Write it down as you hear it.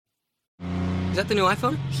Is that the new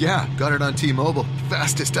iPhone? Yeah, got it on T-Mobile.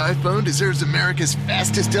 Fastest iPhone deserves America's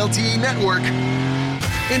fastest LTE network.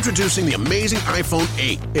 Introducing the amazing iPhone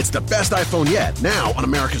 8. It's the best iPhone yet, now on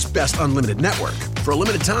America's best unlimited network. For a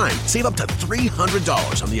limited time, save up to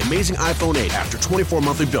 $300 on the amazing iPhone 8 after 24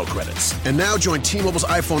 monthly bill credits. And now join T-Mobile's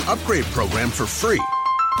iPhone upgrade program for free.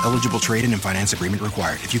 Eligible trade-in and finance agreement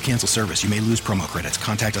required. If you cancel service, you may lose promo credits.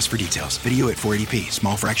 Contact us for details. Video at 480p.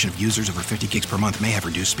 Small fraction of users over 50 gigs per month may have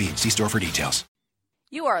reduced speed. See store for details.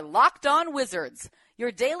 You are Locked On Wizards,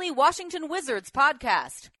 your daily Washington Wizards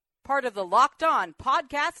podcast. Part of the Locked On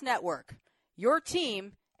Podcast Network. Your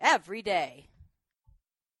team every day.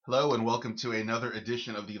 Hello and welcome to another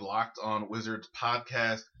edition of the Locked On Wizards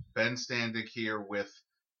podcast. Ben Standig here with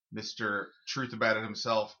Mr. Truth About It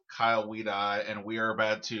himself, Kyle Weedeye, and we are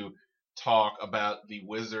about to talk about the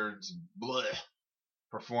Wizards'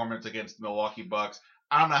 performance against the Milwaukee Bucks.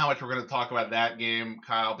 I don't know how much we're going to talk about that game,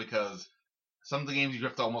 Kyle, because some of the games you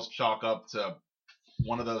have to almost chalk up to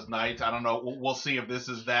one of those nights. I don't know. We'll see if this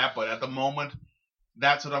is that, but at the moment,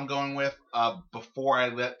 that's what I'm going with. Before I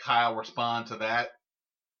let Kyle respond to that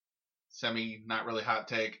not really hot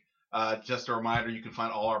take, just a reminder, you can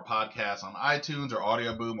find all our podcasts on iTunes or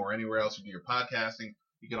Audio Boom or anywhere else you do your podcasting.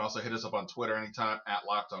 You can also hit us up on Twitter anytime at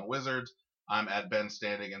Locked On Wizards. I'm at Ben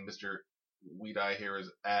Standig, and Mr. Weedeye here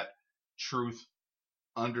is at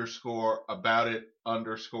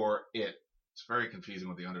Truth_about_it_it. It's very confusing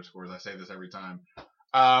with the underscores. I say this every time.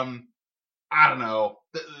 I don't know.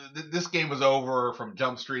 This game was over from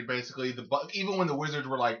Jump Street, basically. Even when the Wizards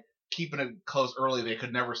were like keeping it close early, they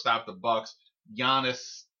could never stop the Bucks.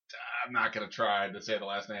 Giannis, I'm not going to try to say the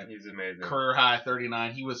last name. He's amazing. Career high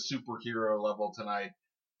 39. He was superhero level tonight,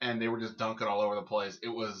 and they were just dunking all over the place. It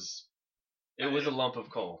was a lump of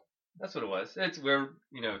coal. That's what it was.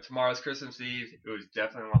 Tomorrow's Christmas Eve. It was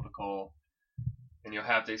definitely a lump of coal. And you'll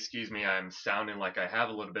have to excuse me, I'm sounding like I have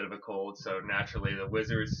a little bit of a cold, so naturally the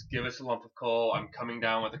Wizards give us a lump of coal. I'm coming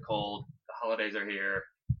down with a cold. The holidays are here.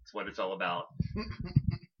 It's what it's all about.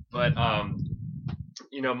 But,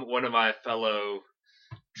 one of my fellow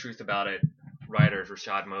Truth About It writers,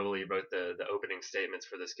 Rashad Mobley, wrote the opening statements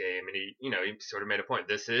for this game, and he sort of made a point.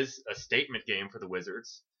 This is a statement game for the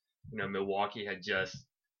Wizards. Milwaukee had just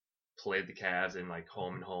played the Cavs in like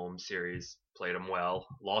home and home series, played them well,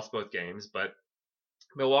 lost both games, but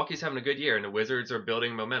Milwaukee's having a good year, and the Wizards are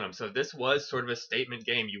building momentum. So this was sort of a statement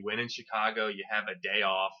game. You win in Chicago, you have a day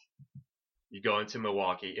off, you go into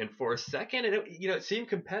Milwaukee, and for a second, it seemed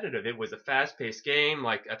competitive. It was a fast-paced game.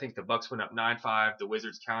 Like I think the Bucks went up 9-5, the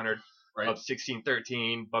Wizards countered up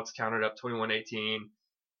 16-13, Bucks countered up 21-18,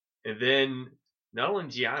 and then not only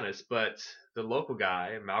Giannis but the local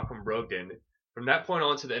guy Malcolm Brogdon. From that point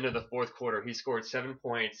on to the end of the fourth quarter, he scored 7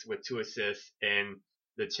 points with 2 assists, and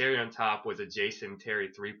the cherry on top was a Jason Terry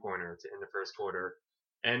three-pointer to end the first quarter.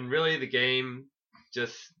 And really the game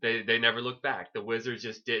just they never looked back. The Wizards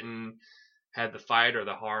just didn't have the fight or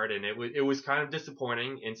the heart, and it was kind of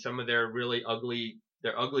disappointing. And some of their ugly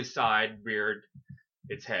side reared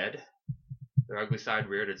its head. Their ugly side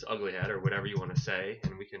reared its ugly head, or whatever you want to say,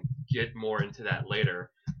 and we can get more into that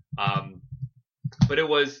later. But it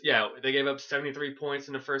was, they gave up 73 points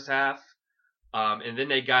in the first half. And then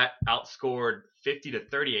they got outscored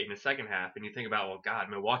 50-38 in the second half. And you think about, well, God,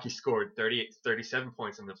 Milwaukee scored 37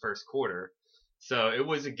 points in the first quarter. So it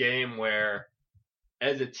was a game where,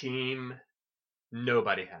 as a team,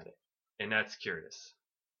 nobody had it. And that's curious.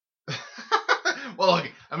 Well,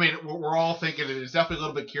 look, I mean, we're all thinking it's definitely a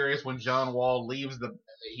little bit curious when John Wall leaves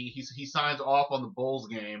he signs off on the Bulls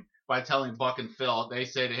game by telling Buck and Phil. They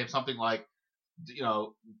say to him something like,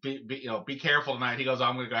 be careful tonight. He goes,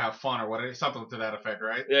 I'm going to go have fun or whatever, something to that effect,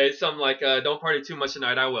 right? Yeah, it's something like, don't party too much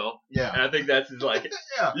tonight, I will. Yeah. And I think that's like,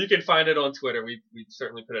 yeah. You can find it on Twitter. We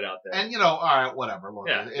certainly put it out there. And, all right, whatever. Look,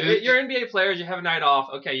 yeah. You're NBA players, you have a night off.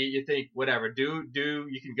 Okay, you think, whatever. You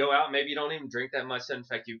can go out, maybe you don't even drink that much. In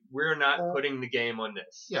fact, we're not putting the game on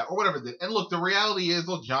this. Yeah, or whatever. And look, the reality is,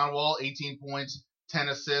 John Wall, 18 points, 10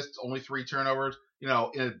 assists, only 3 turnovers.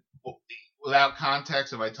 Without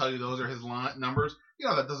context, if I tell you those are his numbers,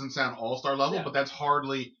 that doesn't sound all-star level, but that's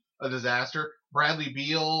hardly a disaster. Bradley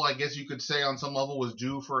Beal, I guess you could say on some level, was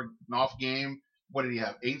due for an off game. What did he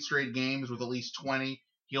have? 8 straight games with at least 20.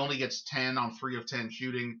 He only gets 10 on 3 of 10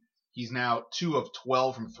 shooting. He's now 2 of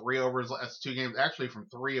 12 from 3 over his last 2 games. Actually, from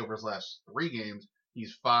 3 over his last 3 games,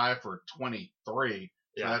 he's 5 for 23.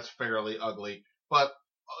 So that's fairly ugly. But,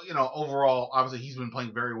 overall, obviously he's been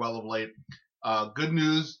playing very well of late. Good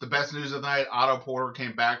news, the best news of the night, Otto Porter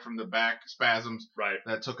came back from the back spasms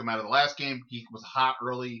that took him out of the last game. He was hot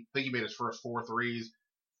early. I think he made his first 4 threes,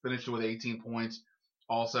 finished with 18 points.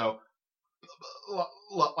 Also,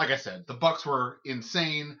 like I said, the Bucks were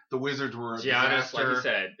insane. The Wizards were a Giannis, disaster. like you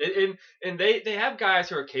said, and they have guys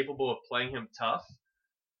who are capable of playing him tough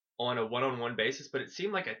on a one-on-one basis, but it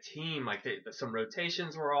seemed like a team, like some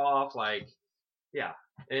rotations were off, like yeah,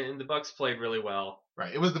 and the Bucks played really well.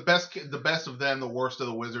 Right. It was the best of them, the worst of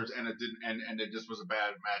the Wizards, and it didn't, and it just was a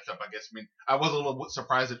bad matchup, I guess. I mean, I was a little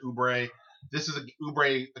surprised at Oubre.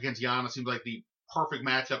 Oubre against Giannis seems like the perfect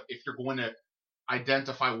matchup if you're going to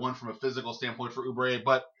identify one from a physical standpoint for Oubre,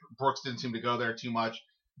 but Brooks didn't seem to go there too much.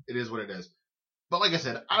 It is what it is. But like I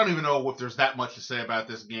said, I don't even know if there's that much to say about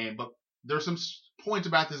this game, but there's some points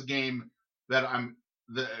about this game that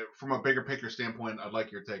from a bigger picture standpoint, I'd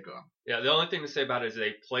like your take on. Yeah, the only thing to say about it is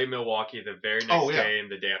they play Milwaukee the very next game,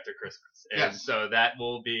 the day after Christmas. And so that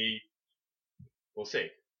will be, we'll see.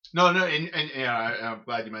 No, and I'm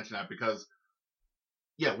glad you mentioned that because,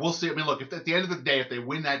 yeah, we'll see. I mean, look, if at the end of the day, if they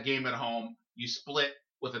win that game at home, you split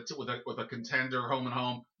with a contender home and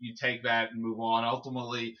home, you take that and move on.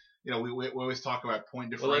 Ultimately, you know, we always talk about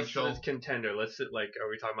point differential. Well, let's contender. Are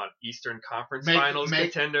we talking about Eastern Conference Finals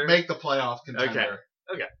contender? Make the playoff contender.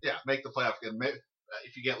 Okay. Yeah, make the playoff.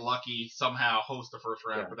 If you get lucky, somehow host the first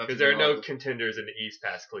round. Yeah, because there are no contenders in the East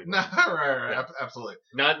past Cleveland. No, right, yeah. Absolutely.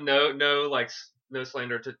 No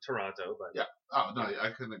slander to Toronto, but yeah. Oh no, I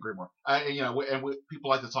couldn't agree more. People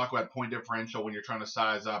like to talk about point differential when you're trying to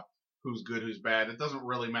size up who's good, who's bad. It doesn't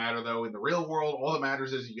really matter though. In the real world, all that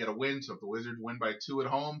matters is you get a win. So if the Wizards win by 2 at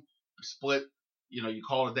home, you split. You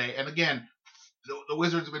call it a day. And again, the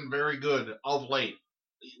Wizards have been very good of late.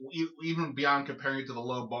 Even beyond comparing to the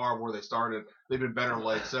low bar where they started, they've been better of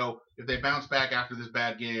late. So if they bounce back after this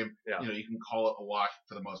bad game, you can call it a wash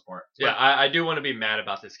for the most part. But, I do want to be mad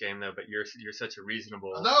about this game though, but you're such a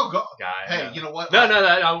reasonable guy. Hey, you know what?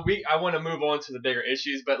 I want to move on to the bigger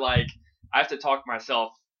issues, but like I have to talk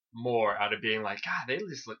myself more out of being like, God, they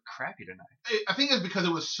just look crappy tonight. I think it's because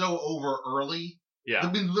it was so over early. Yeah.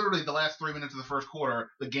 I mean, literally the last 3 minutes of the first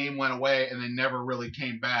quarter, the game went away and they never really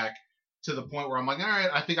came back. To the point where I'm like, all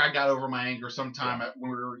right, I think I got over my anger sometime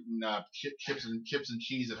when we were eating chips and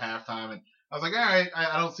cheese at halftime, and I was like, all right,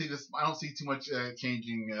 I don't see this. I don't see too much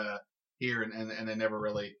changing here, and they never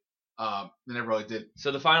really did.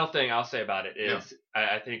 So the final thing I'll say about it is,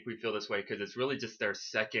 I think we feel this way because it's really just their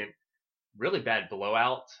second really bad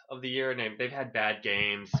blowout of the year, and they've had bad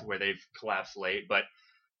games where they've collapsed late, but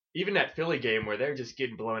even that Philly game where they're just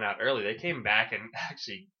getting blown out early, they came back and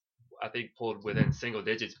actually, I think, pulled within single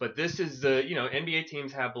digits. But this is NBA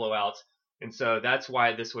teams have blowouts, and so that's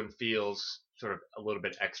why this one feels sort of a little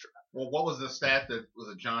bit extra. Well, what was the stat that was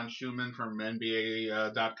it John Schumann from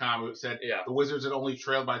NBA.com who said the Wizards had only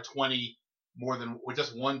trailed by 20 more than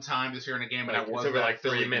just one time this year in a game, and that was over like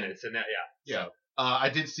 3 Philly minutes, and that So, I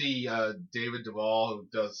did see David Duvall, who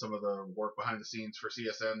does some of the work behind the scenes for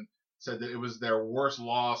CSN, said that it was their worst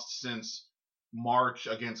loss since March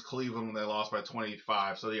against Cleveland when they lost by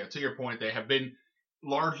 25. So to your point, they have been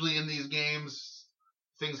largely in these games.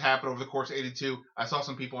 Things happen over the course of 82. I saw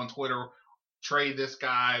some people on Twitter trade this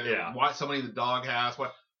guy. Watch somebody in the doghouse.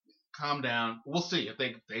 What? Calm down. We'll see if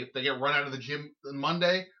they get run out of the gym on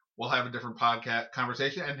Monday. We'll have a different podcast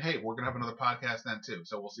conversation. And hey, we're gonna have another podcast then too.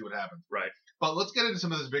 So we'll see what happens. Right. But let's get into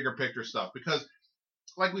some of this bigger picture stuff because,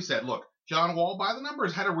 like we said, look, John Wall by the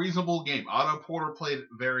numbers had a reasonable game. Otto Porter played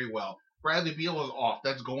very well. Bradley Beal is off.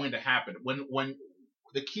 That's going to happen. When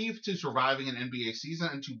the key to surviving an NBA season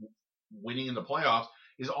and to winning in the playoffs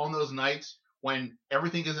is on those nights when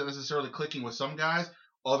everything isn't necessarily clicking with some guys,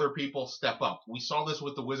 other people step up. We saw this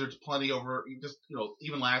with the Wizards plenty over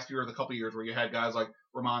even last year or the couple of years where you had guys like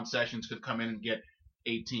Ramon Sessions could come in and get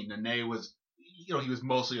 18. Nene was he was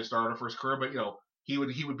mostly a starter for his career, but he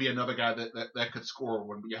would be another guy that could score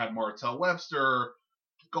when you had Martell Webster.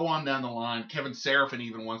 Go on down the line. Kevin Seraphin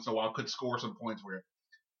even once in a while could score some points for you.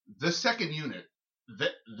 This second unit,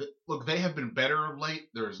 look, they have been better of late.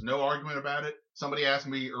 There is no argument about it. Somebody asked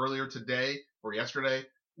me earlier today or yesterday,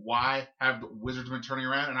 why have the Wizards been turning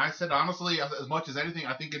around? And I said, honestly, as much as anything,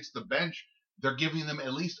 I think it's the bench. They're giving them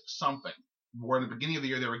at least something. Where in the beginning of the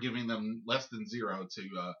year, they were giving them less than zero to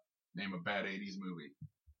name a bad 80s movie.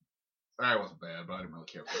 It wasn't bad, but I didn't really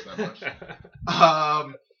care for it that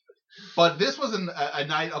much. But this was a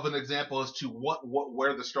night of an example as to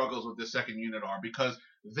where the struggles with this second unit are, because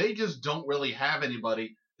they just don't really have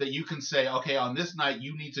anybody that you can say, okay, on this night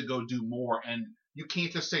you need to go do more, and you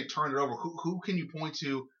can't just say turn it over. Who can you point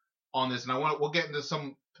to on this? And we'll get into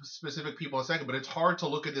some specific people in a second, but it's hard to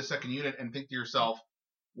look at this second unit and think to yourself,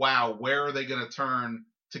 wow, where are they going to turn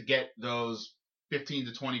to get those 15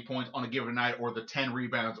 to 20 points on a given night, or the 10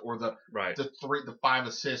 rebounds, or the 5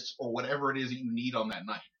 assists, or whatever it is that you need on that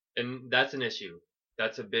night. And that's an issue.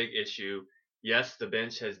 That's a big issue. yes, the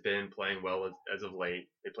bench has been playing well as of late.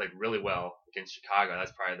 They played really well against Chicago.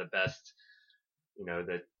 That's probably the best,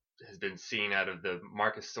 that has been seen out of the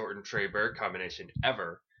Marcus Thornton, Trey Burke combination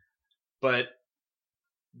ever. But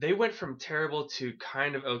they went from terrible to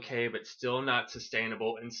kind of okay, but still not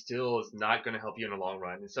sustainable, and still is not going to help you in the long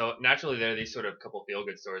run. And so naturally, there are these sort of couple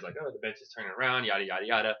feel-good stories like, oh, the bench is turning around, yada yada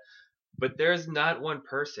yada. But there's not one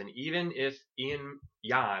person, even if Ian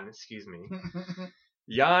Mahinmi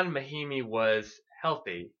was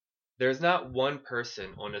healthy, there's not one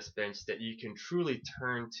person on this bench that you can truly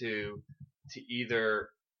turn to either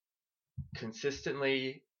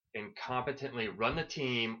consistently and competently run the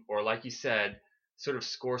team, or like you said, sort of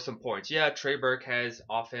score some points. Yeah, Trey Burke has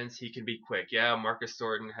offense. He can be quick. Yeah, Marcus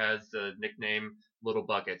Thornton has the nickname Little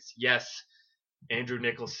Buckets. Yes, Andrew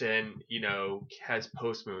Nicholson, has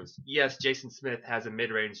post moves. Yes, Jason Smith has a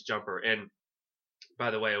mid-range jumper. And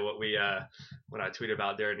by the way, what I tweeted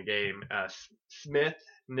about during the game, Smith,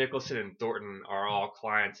 Nicholson, and Thornton are all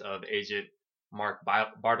clients of agent Mark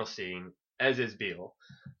Bartelstein, as is Beal.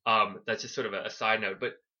 That's just sort of a side note.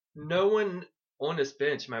 But no one on this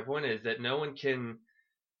bench, my point is that no one's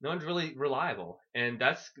really reliable. And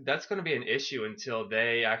that's going to be an issue until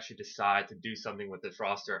they actually decide to do something with this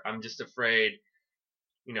roster. I'm just afraid,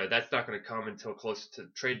 that's not going to come until close to the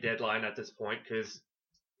trade deadline at this point, because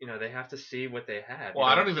they have to see what they have. Well,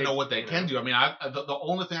 I don't even know what they can do. I mean, the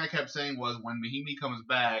only thing I kept saying was when Mahinmi comes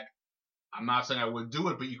back, I'm not saying I would do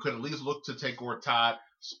it, but you could at least look to take Gortat,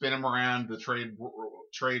 spin him around the trade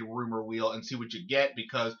rumor wheel, and see what you get,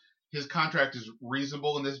 because his contract is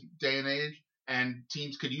reasonable in this day and age, and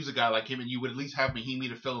teams could use a guy like him, and you would at least have Mahinmi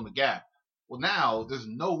to fill in the gap. Well, now there's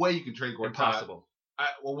no way you can trade Gortat. Impossible.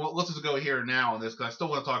 Well, let's just go here now on this, because I still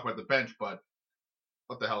want to talk about the bench, but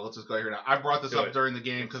what the hell? Let's just go here now. I brought this up during the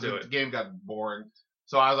game because the game got boring.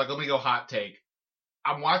 So I was like, let me go hot take.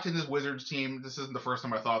 I'm watching this Wizards team. This isn't the first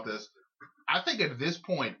time I thought this. I think at this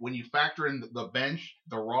point, when you factor in the bench,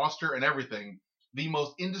 the roster, and everything, the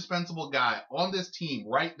most indispensable guy on this team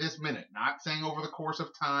right this minute, not saying over the course of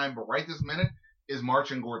time, but right this minute, is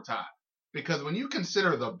Marcin Gortat. Because when you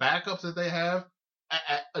consider the backups that they have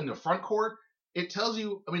in the front court, it tells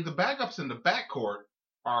you, I mean, the backups in the back court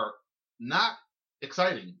are not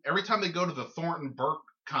exciting. Every time they go to the Thornton-Burke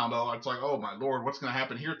combo, it's like, oh my lord, what's going to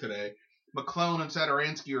happen here today? McClone and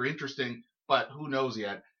Satoransky are interesting, but who knows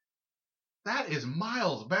yet? That is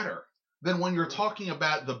miles better than when you're talking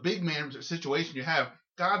about the big man situation you have.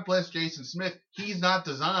 God bless Jason Smith. He's not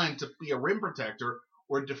designed to be a rim protector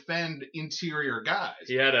or defend interior guys.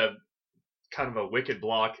 He had a kind of a wicked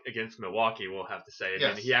block against Milwaukee, we'll have to say. And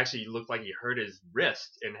yes. Then he actually looked like he hurt his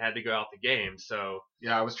wrist and had to go out the game. So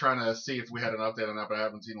yeah, I was trying to see if we had an update on that, but I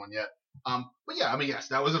haven't seen one yet. But yeah, I mean, yes,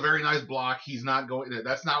 that was a very nice block. He's not going.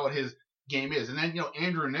 That's not what his game is. And then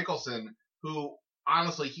Andrew Nicholson, who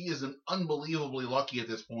honestly he is unbelievably lucky at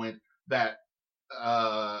this point that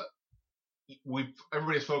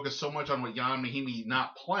everybody's focused so much on what Ian Mahinmi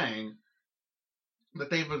not playing that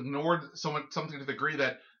they've ignored something to the degree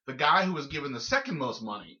that the guy who was given the second most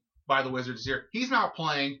money by the Wizards here, he's not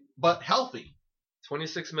playing, but healthy.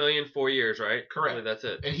 $26 million, 4 years, right? Correct. Really, that's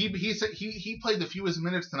it. And he played the fewest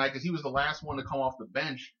minutes tonight because he was the last one to come off the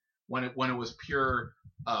bench when it was pure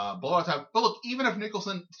blowout time. But look, even if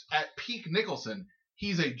Nicholson at peak Nicholson,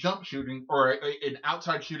 he's a jump shooting or an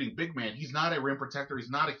outside shooting big man. He's not a rim protector. He's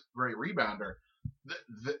not a great rebounder.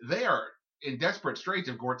 They are in desperate straits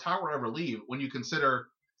if Gortat were to ever leave. When you consider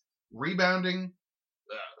rebounding.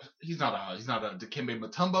 He's not a Dikembe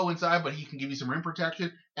Mutombo inside, but he can give you some rim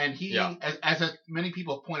protection. And he, as many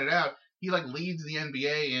people have pointed out, he leads the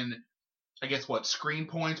NBA in, I guess, screen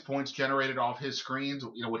points generated off his screens.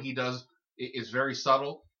 What he does is very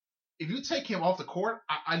subtle. If you take him off the court,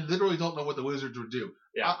 I literally don't know what the Wizards would do.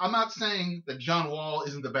 Yeah. I'm not saying that John Wall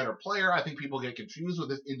isn't the better player. I think people get confused with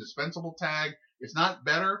this indispensable tag. It's not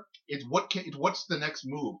better. It's what's the next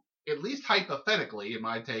move. At least hypothetically, in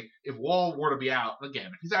my take, if Wall were to be out,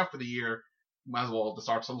 again, if he's out for the year, you might as well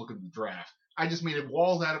start to look at the draft. I just mean if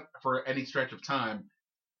Wall's out for any stretch of time,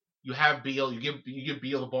 you have Beal, you give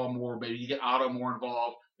Beal the ball more, maybe you get Otto more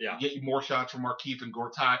involved, you get more shots from Markieff and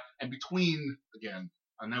Gortat, and between, again,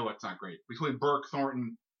 I know it's not great, between Burke,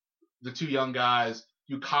 Thornton, the two young guys,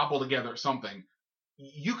 you cobble together something.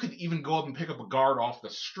 You could even go up and pick up a guard off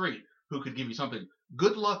the street who could give you something.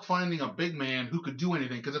 Good luck finding a big man who could do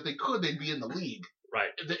anything, because if they could, they'd be in the league.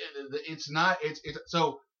 Right.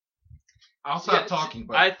 So I'll stop talking.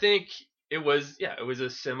 But I think it was a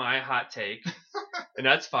semi-hot take, and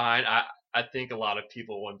that's fine. I think a lot of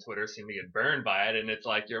people on Twitter seem to get burned by it, and it's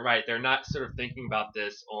like, you're right. They're not sort of thinking about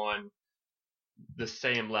this on the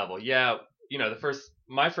same level. Yeah, the first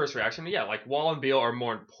my first reaction, yeah, like Wall and Beal are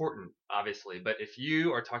more important, obviously. But if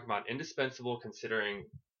you are talking about indispensable, considering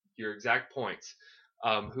your exact points,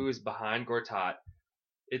 who is behind Gortat,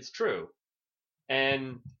 it's true.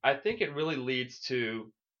 And I think it really leads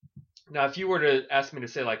to, now, if you were to ask me to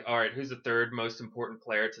say, like, all right, who's the third most important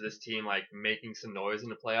player to this team, like, making some noise in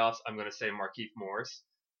the playoffs, I'm going to say Markieff Morris.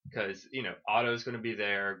 Because, Otto's going to be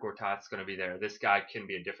there, Gortat's going to be there. This guy can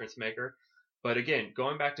be a difference maker. But again,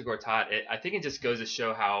 going back to Gortat, I think it just goes to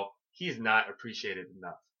show how he's not appreciated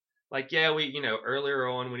enough. Like, yeah, earlier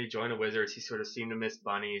on when he joined the Wizards, he sort of seemed to miss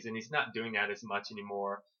bunnies, and he's not doing that as much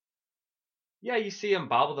anymore. Yeah, you see him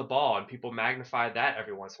bobble the ball, and people magnify that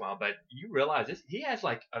every once in a while, but you realize he has,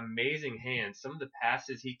 like, amazing hands. Some of the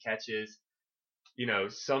passes he catches,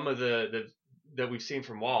 some of the that we've seen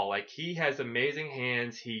from Wall, like, he has amazing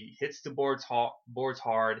hands. He hits the boards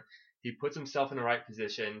hard. He puts himself in the right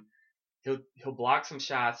position. He'll block some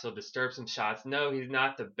shots. He'll disturb some shots. No, he's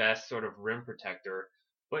not the best sort of rim protector,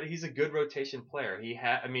 but he's a good rotation player.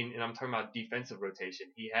 And I'm talking about defensive rotation.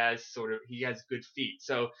 He has good feet.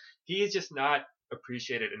 So he is just not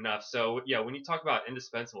appreciated enough. So yeah, when you talk about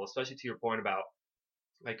indispensable, especially to your point about,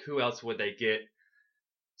 like, who else would they get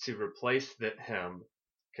to replace him,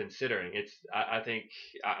 considering I think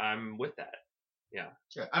I'm with that. Yeah.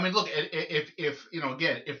 I mean, look,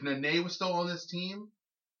 if Nene was still on this team,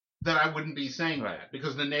 then I wouldn't be saying Right. that,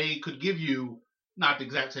 because Nene could give you, not the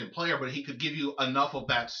exact same player, but he could give you enough of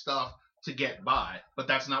that stuff to get by. But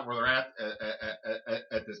that's not where they're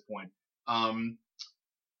at this point.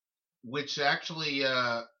 Which actually,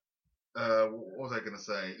 what was I going to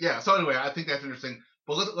say? Yeah. So anyway, I think that's interesting.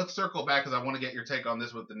 But let's circle back, because I want to get your take on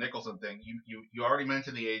this with the Nicholson thing. You already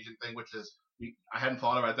mentioned the agent thing, which is, I hadn't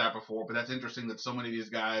thought about that before, but that's interesting that so many of these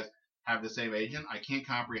guys have the same agent. I can't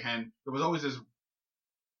comprehend. There was always this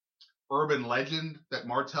urban legend that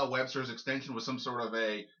Martell Webster's extension was some sort of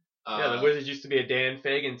a the Wizards used to be a Dan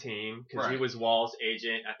Fagan team, because he Right. was Wall's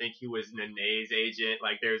agent. I think he was Nene's agent.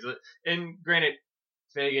 Like, and granted,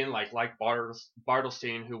 Fagan, like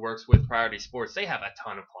Bartelstein, who works with Priority Sports, they have a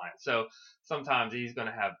ton of clients. So sometimes he's going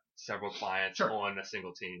to have several clients Sure. on a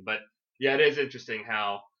single team. But yeah, it is interesting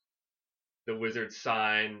how the Wizards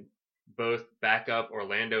sign both backup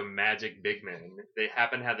Orlando Magic big men. They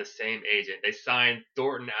happen to have the same agent. They signed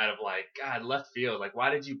Thornton out of, like, God, left field. Like, why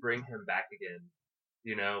did you bring him back again?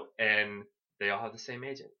 And they all have the same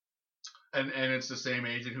agent. And it's the same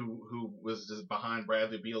agent who was just behind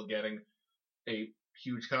Bradley Beal getting a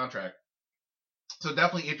huge contract. So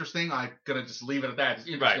definitely interesting. I'm gonna just leave it at that. It's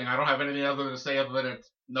interesting. Right. I don't have anything other to say other than it's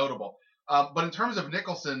notable. But in terms of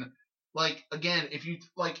Nicholson, like, again, if you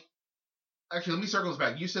like, actually, let me circle this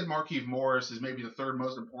back. You said Markieff Morris is maybe the third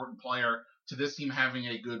most important player to this team having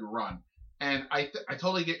a good run, and I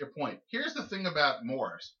totally get your point. Here's the thing about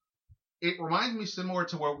Morris. It reminds me similar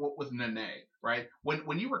to what with Nene, right?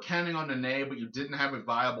 When you were counting on Nene, but you didn't have a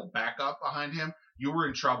viable backup behind him, you were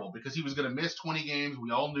in trouble, because he was going to miss 20 games.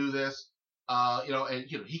 We all knew this.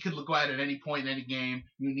 He could go out at any point in any game.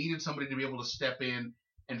 You needed somebody to be able to step in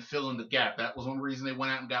and fill in the gap. That was one reason they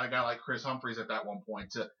went out and got a guy like Chris Humphries at that one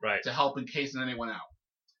point to help in case Nene went out.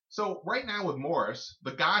 So right now with Morris,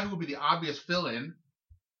 the guy who would be the obvious fill-in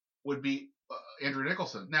would be Andrew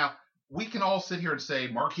Nicholson. Now, we can all sit here and say,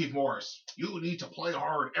 Markieff Morris, you need to play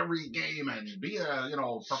hard every game and be a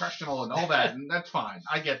professional and all that, and that's fine.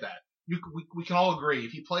 I get that. We can all agree.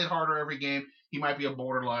 If he played harder every game, he might be a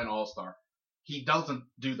borderline all-star. He doesn't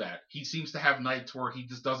do that. He seems to have nights where he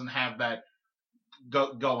just doesn't have that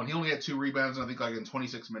going. He only had 2 rebounds, I think, like in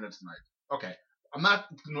 26 minutes tonight. Okay, I'm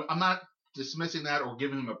not dismissing that or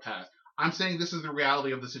giving him a pass. I'm saying this is the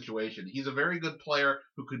reality of the situation. He's a very good player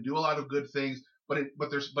who could do a lot of good things, but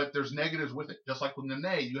there's negatives with it. Just like with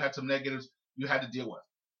Nene, you had some negatives you had to deal with.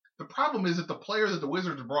 The problem is that the player that the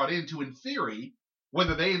Wizards brought in to, in theory,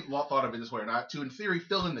 whether they thought of it this way or not, to, in theory,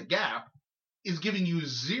 fill in the gap, is giving you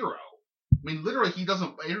 0. I mean, literally,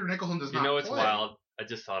 Andrew Nicholson does not play. It's wild. I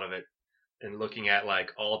just thought of it. And looking at,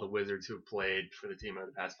 like, all the Wizards who have played for the team over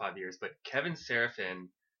the past 5 years, but Kevin Serafin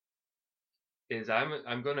is,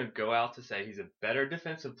 I'm going to go out to say, he's a better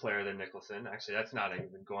defensive player than Nicholson. Actually, that's not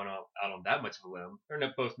even going out on that much of a limb.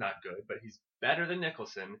 They're both not good, but he's better than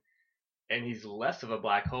Nicholson, and he's less of a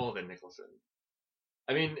black hole than Nicholson.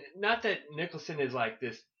 I mean, not that Nicholson is like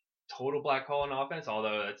this total black hole in offense,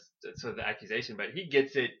 although that's sort of the accusation, but he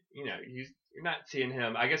gets it. You're not seeing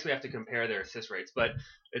him. I guess we have to compare their assist rates, but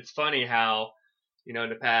it's funny how, in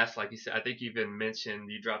the past, like you said, I think you even mentioned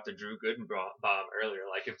you dropped a Drew Gooden bomb earlier.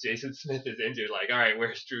 Like, if Jason Smith is injured, like, all right,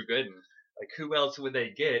 where's Drew Gooden? Like, who else would they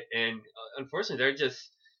get? And unfortunately, they're just,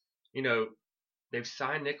 they've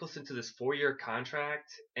signed Nicholson to this 4-year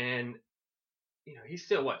contract, and he's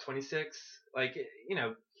still 26. Like,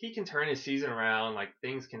 he can turn his season around. Like,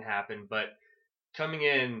 things can happen. But coming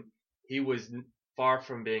in, he was far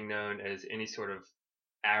from being known as any sort of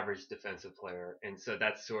average defensive player, and so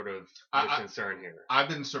that's sort of the concern here. I've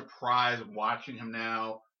been surprised watching him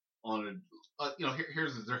now.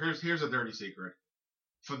 Here's a dirty secret.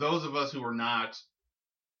 For those of us who are not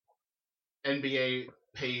NBA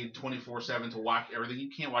paid 24/7 to watch everything,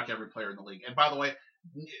 you can't watch every player in the league. And by the way,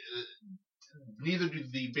 neither do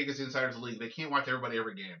the biggest insiders in the league. They can't watch everybody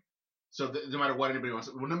every game. So no matter what anybody wants,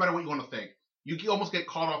 no matter what you want to think, you almost get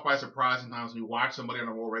caught off by surprise sometimes when you watch somebody on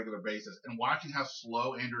a more regular basis. And watching how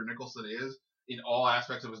slow Andrew Nicholson is in all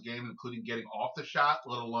aspects of his game, including getting off the shot,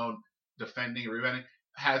 let alone defending or rebounding,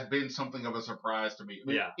 has been something of a surprise to me.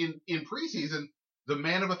 I mean, in preseason, the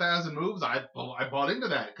man of 1,000 moves, I bought into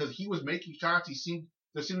that because he was making shots.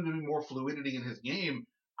 There seemed to be more fluidity in his game.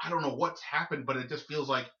 I don't know what's happened, but it just feels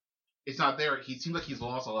like it's not there. He seems like he's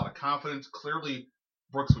lost a lot of confidence. Clearly,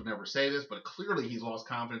 Brooks would never say this, but clearly he's lost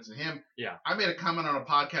confidence in him. Yeah. I made a comment on a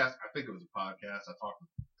podcast. I think it was a podcast.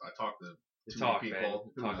 I talked to two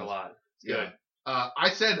people. Talk a lot. It's yeah. Good. I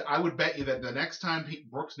said I would bet you that the next time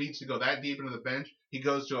Brooks needs to go that deep into the bench, he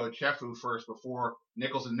goes to Ochefu first before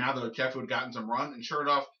Nicholson. Now that Ochefu had gotten some run, and sure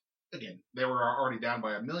enough, again, they were already down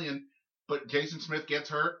by 1 million, but Jason Smith gets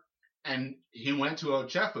hurt, and he went to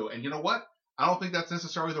Ochefu. And you know what? I don't think that's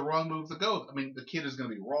necessarily the wrong move to go. I mean, the kid is going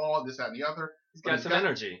to be raw, this, that, and the other. He's got some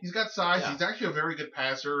energy. He's got size. Yeah. He's actually a very good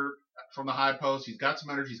passer from the high post. He's got some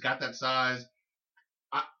energy. He's got that size.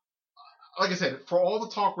 Like I said, for all the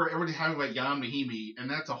talk where everybody's having about Jan Mahimi, and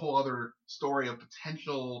that's a whole other story of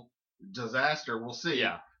potential disaster, we'll see.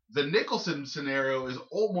 Yeah. The Nicholson scenario is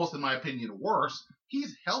almost, in my opinion, worse.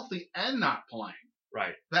 He's healthy and not playing.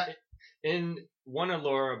 Right. That. And one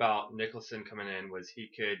allure about Nicholson coming in was he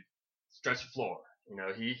could stretch the floor.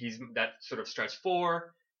 He's that sort of stretch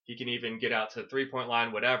four. He can even get out to the 3-point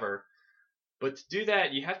line, whatever. But to do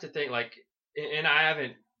that, you have to think and I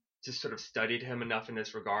haven't just sort of studied him enough in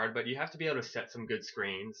this regard, but you have to be able to set some good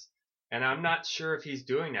screens. And I'm not sure if he's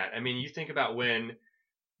doing that. I mean, you think about when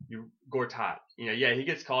Gortat, he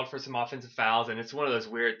gets called for some offensive fouls, and it's one of those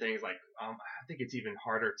weird things. Like, I think it's even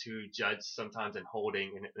harder to judge sometimes in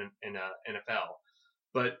holding in NFL.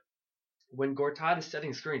 But when Gortat is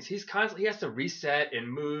setting screens, he has to reset and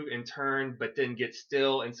move and turn, but then get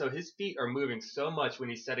still. And so his feet are moving so much when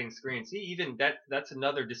he's setting screens. That's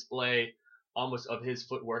another display almost of his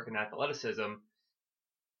footwork and athleticism.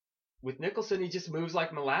 With Nicholson, he just moves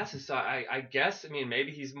like molasses. So I guess,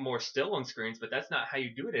 maybe he's more still on screens, but that's not how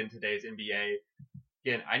you do it in today's NBA.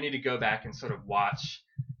 Again, I need to go back and sort of watch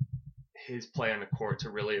his play on the court to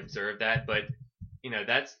really observe that. But,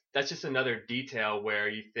 that's just another detail where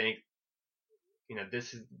you think,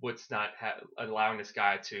 this is what's not allowing this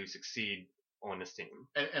guy to succeed on this team.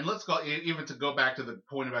 And let's go, even to go back to the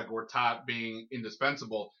point about Gortat being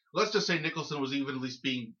indispensable, let's just say Nicholson was even at least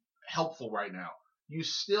being helpful right now. You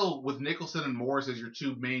still, with Nicholson and Morris as your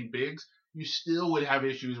two main bigs, you still would have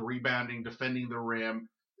issues rebounding, defending the rim,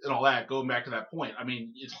 and all that, going back to that point. I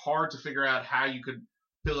mean, it's hard to figure out how you could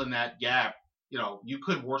fill in that gap. You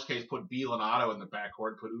could, worst case, put Beal and Otto in the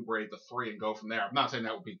backcourt, put Oubre at the 3, and go from there. I'm not saying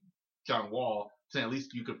that would be John Wall, I'm saying at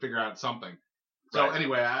least you could figure out something. So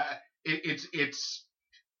anyway, it's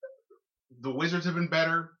the Wizards have been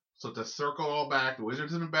better. So to circle all back, the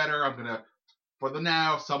Wizards have been better. I'm going to, for the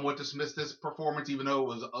now, somewhat dismiss this performance, even though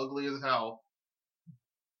it was ugly as hell.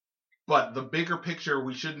 But the bigger picture,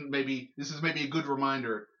 this is maybe a good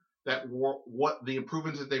reminder that what the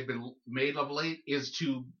improvements that they've been made of late is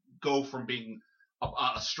to go from being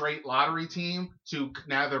a straight lottery team to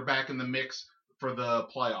now they're back in the mix for the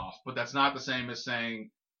playoffs. But that's not the same as saying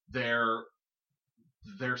their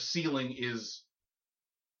ceiling is,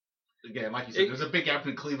 again, like you said, there's a big gap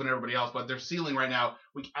between Cleveland and everybody else, but their ceiling right now,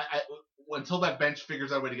 until that bench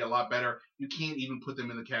figures out a way to get a lot better, you can't even put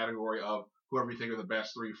them in the category of whoever you think are the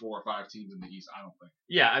best 3, 4, or 5 teams in the East, I don't think.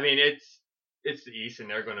 Yeah, it's the East, and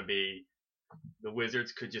they're going to be, the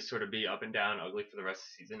Wizards could just sort of be up and down ugly for the rest of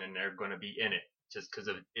the season, and they're going to be in it just because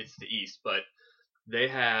it's the East. But they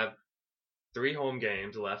have 3 home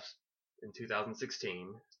games left in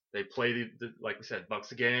 2016. They play, like we said,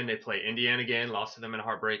 Bucks again. They play Indiana again, lost to them in a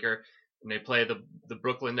heartbreaker. And they play the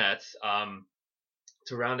Brooklyn Nets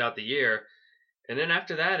to round out the year. And then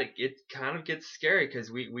after that, it kind of gets scary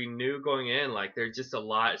because we knew going in, like, there's just a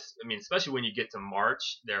lot. Especially when you get to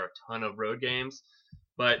March, there are a ton of road games.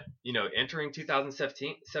 But, entering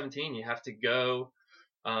 2017, you have to go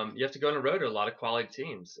on the road to a lot of quality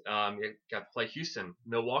teams. You got to play Houston,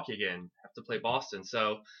 Milwaukee again, have to play Boston.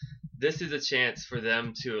 So this is a chance for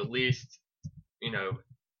them to at least,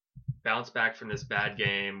 bounce back from this bad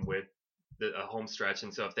game with a home stretch.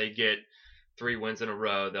 And so if they get 3 wins in a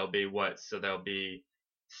row, they'll be what? So they'll be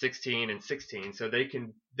 16-16. So they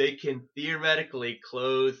can theoretically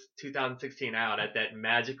close 2016 out at that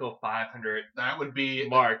magical 500. That would be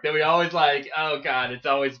mark that we always like. Oh God, it's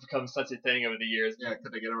always become such a thing over the years. Yeah,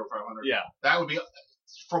 could they get over 500? Yeah, that would be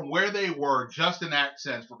from where they were, just in that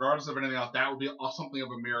sense, regardless of anything else. That would be something of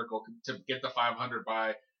a miracle to get the 500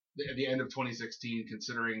 by the end of 2016,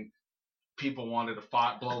 considering people wanted to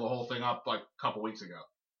blow the whole thing up like a couple weeks ago.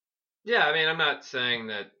 Yeah, I mean, I'm not saying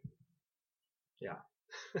that. Yeah.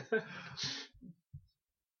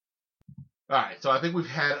 All right, so I think we've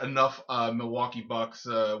had enough Milwaukee Bucks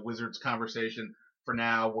Wizards conversation for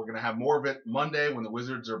now. We're going to have more of it Monday when the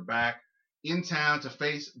Wizards are back in town to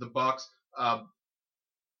face the Bucks.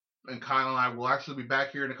 And Kyle and I will actually be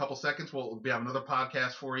back here in a couple seconds. We'll have another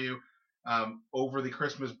podcast for you over the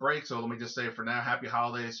Christmas break. So let me just say for now, happy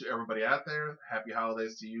holidays to everybody out there. Happy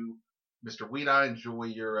holidays to you, Mr. Weed-Eye. Enjoy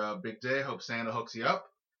your big day. Hope Santa hooks you up.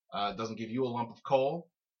 Doesn't give you a lump of coal.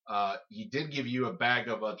 He did give you a bag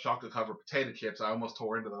of chocolate-covered potato chips. I almost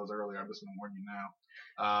tore into those earlier. I'm just going to warn you now.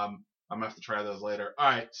 I'm going to have to try those later. All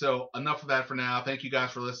right, so enough of that for now. Thank you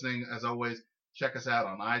guys for listening. As always, check us out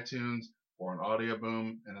on iTunes or on Audio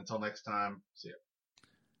Boom. And until next time, see ya.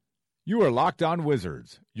 You are Locked On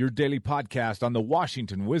Wizards, your daily podcast on the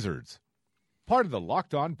Washington Wizards. Part of the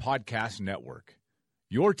Locked On Podcast Network.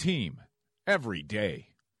 Your team every day.